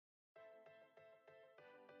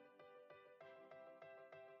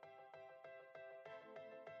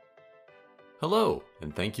Hello,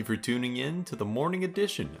 and thank you for tuning in to the morning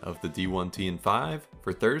edition of the D1TN5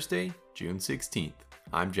 for Thursday, June 16th.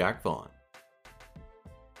 I'm Jack Vaughn.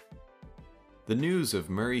 The news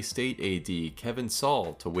of Murray State AD Kevin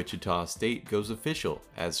Saul to Wichita State goes official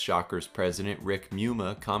as Shockers president Rick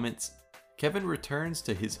Muma comments, Kevin returns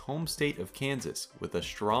to his home state of Kansas with a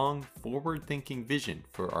strong, forward-thinking vision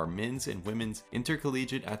for our men's and women's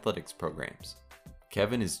intercollegiate athletics programs.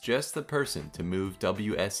 Kevin is just the person to move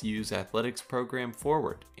WSU's athletics program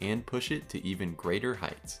forward and push it to even greater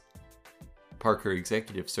heights. Parker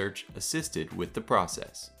Executive Search assisted with the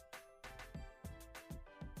process.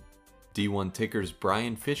 D1 Ticker's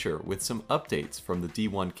Brian Fisher with some updates from the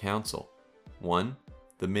D1 Council. 1.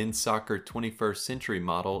 The men's soccer 21st century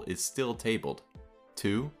model is still tabled.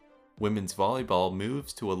 2. Women's volleyball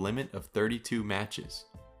moves to a limit of 32 matches.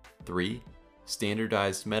 3.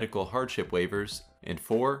 Standardized medical hardship waivers. And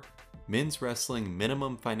 4. Men's wrestling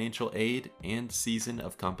minimum financial aid and season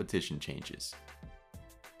of competition changes.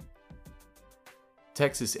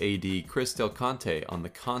 Texas AD Chris Del Conte on the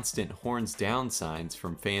constant horns down signs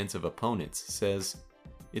from fans of opponents says,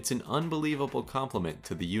 "It's an unbelievable compliment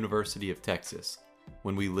to the University of Texas.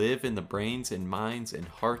 When we live in the brains and minds and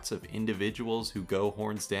hearts of individuals who go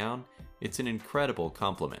horns down, it's an incredible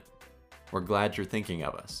compliment. We're glad you're thinking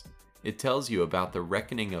of us. It tells you about the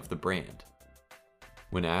reckoning of the brand."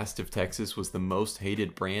 When asked if Texas was the most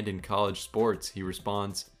hated brand in college sports, he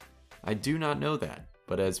responds, "I do not know that,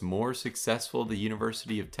 but as more successful the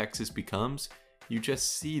University of Texas becomes, you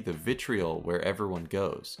just see the vitriol where everyone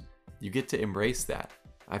goes. You get to embrace that.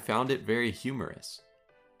 I found it very humorous."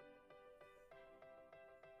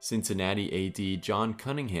 Cincinnati AD John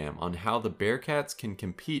Cunningham on how the Bearcats can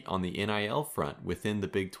compete on the NIL front within the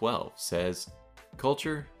Big 12 says,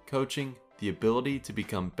 "Culture, coaching, the ability to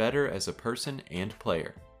become better as a person and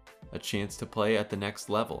player. A chance to play at the next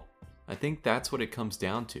level. I think that's what it comes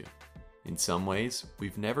down to. In some ways,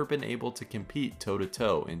 we've never been able to compete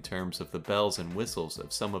toe-to-toe in terms of the bells and whistles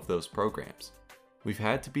of some of those programs. We've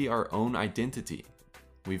had to be our own identity.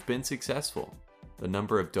 We've been successful. The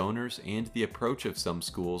number of donors and the approach of some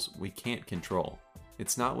schools we can't control.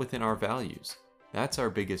 It's not within our values. That's our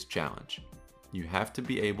biggest challenge. You have to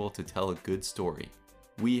be able to tell a good story.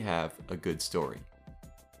 We have a good story."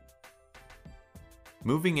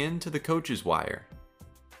 Moving into the Coach's Wire.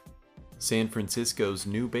 San Francisco's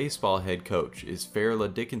new baseball head coach is Fairleigh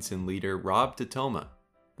Dickinson leader Rob DeToma.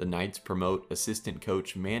 The Knights promote assistant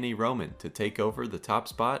coach Manny Roman to take over the top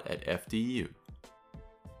spot at FDU.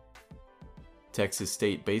 Texas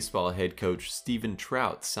State baseball head coach Stephen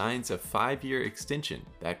Trout signs a 5-year extension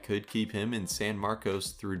that could keep him in San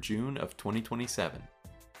Marcos through June of 2027.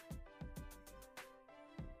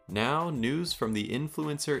 Now, news from the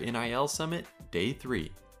Influencer NIL Summit, Day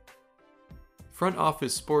 3. Front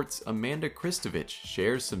Office Sports' Amanda Kristovich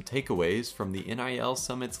shares some takeaways from the NIL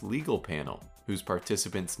Summit's legal panel, whose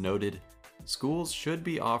participants noted, "Schools should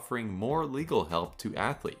be offering more legal help to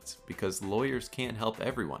athletes because lawyers can't help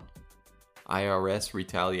everyone. IRS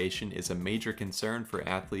retaliation is a major concern for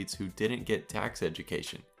athletes who didn't get tax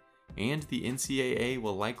education, and the NCAA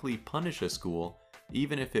will likely punish a school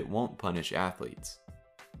even if it won't punish athletes."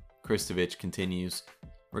 Kristovich continues,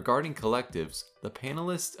 "Regarding collectives, the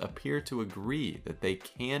panelists appear to agree that they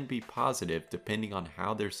can be positive depending on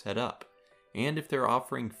how they're set up, and if they're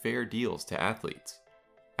offering fair deals to athletes.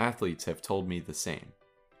 Athletes have told me the same."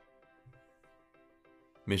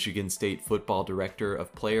 Michigan State Football Director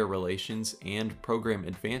of Player Relations and Program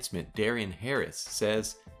Advancement Darian Harris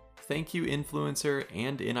says, "Thank you Influencer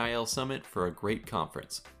and NIL Summit for a great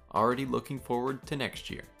conference. Already looking forward to next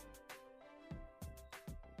year."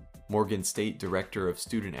 Morgan State Director of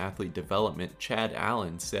Student Athlete Development Chad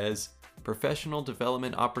Allen says, "Professional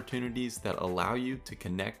development opportunities that allow you to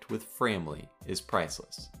connect with family is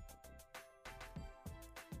priceless."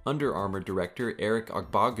 Under Armour Director Eric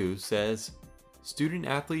Ogbagu says, "Student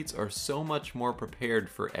athletes are so much more prepared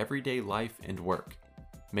for everyday life and work.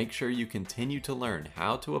 Make sure you continue to learn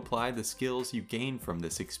how to apply the skills you gain from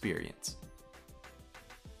this experience."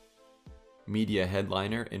 Media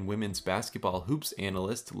headliner and women's basketball hoops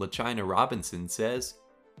analyst LaChina Robinson says,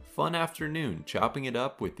 "Fun afternoon chopping it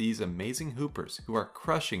up with these amazing hoopers who are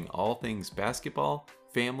crushing all things basketball,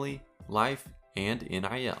 family, life, and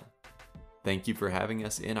NIL. Thank you for having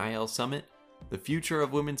us NIL Summit. The future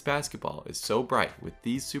of women's basketball is so bright with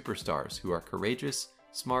these superstars who are courageous,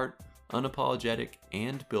 smart, unapologetic,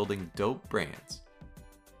 and building dope brands."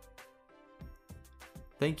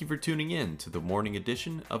 Thank you for tuning in to the morning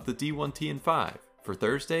edition of the D1TN5 for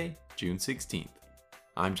Thursday, June 16th.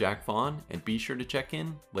 I'm Jack Vaughn, and be sure to check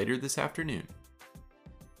in later this afternoon.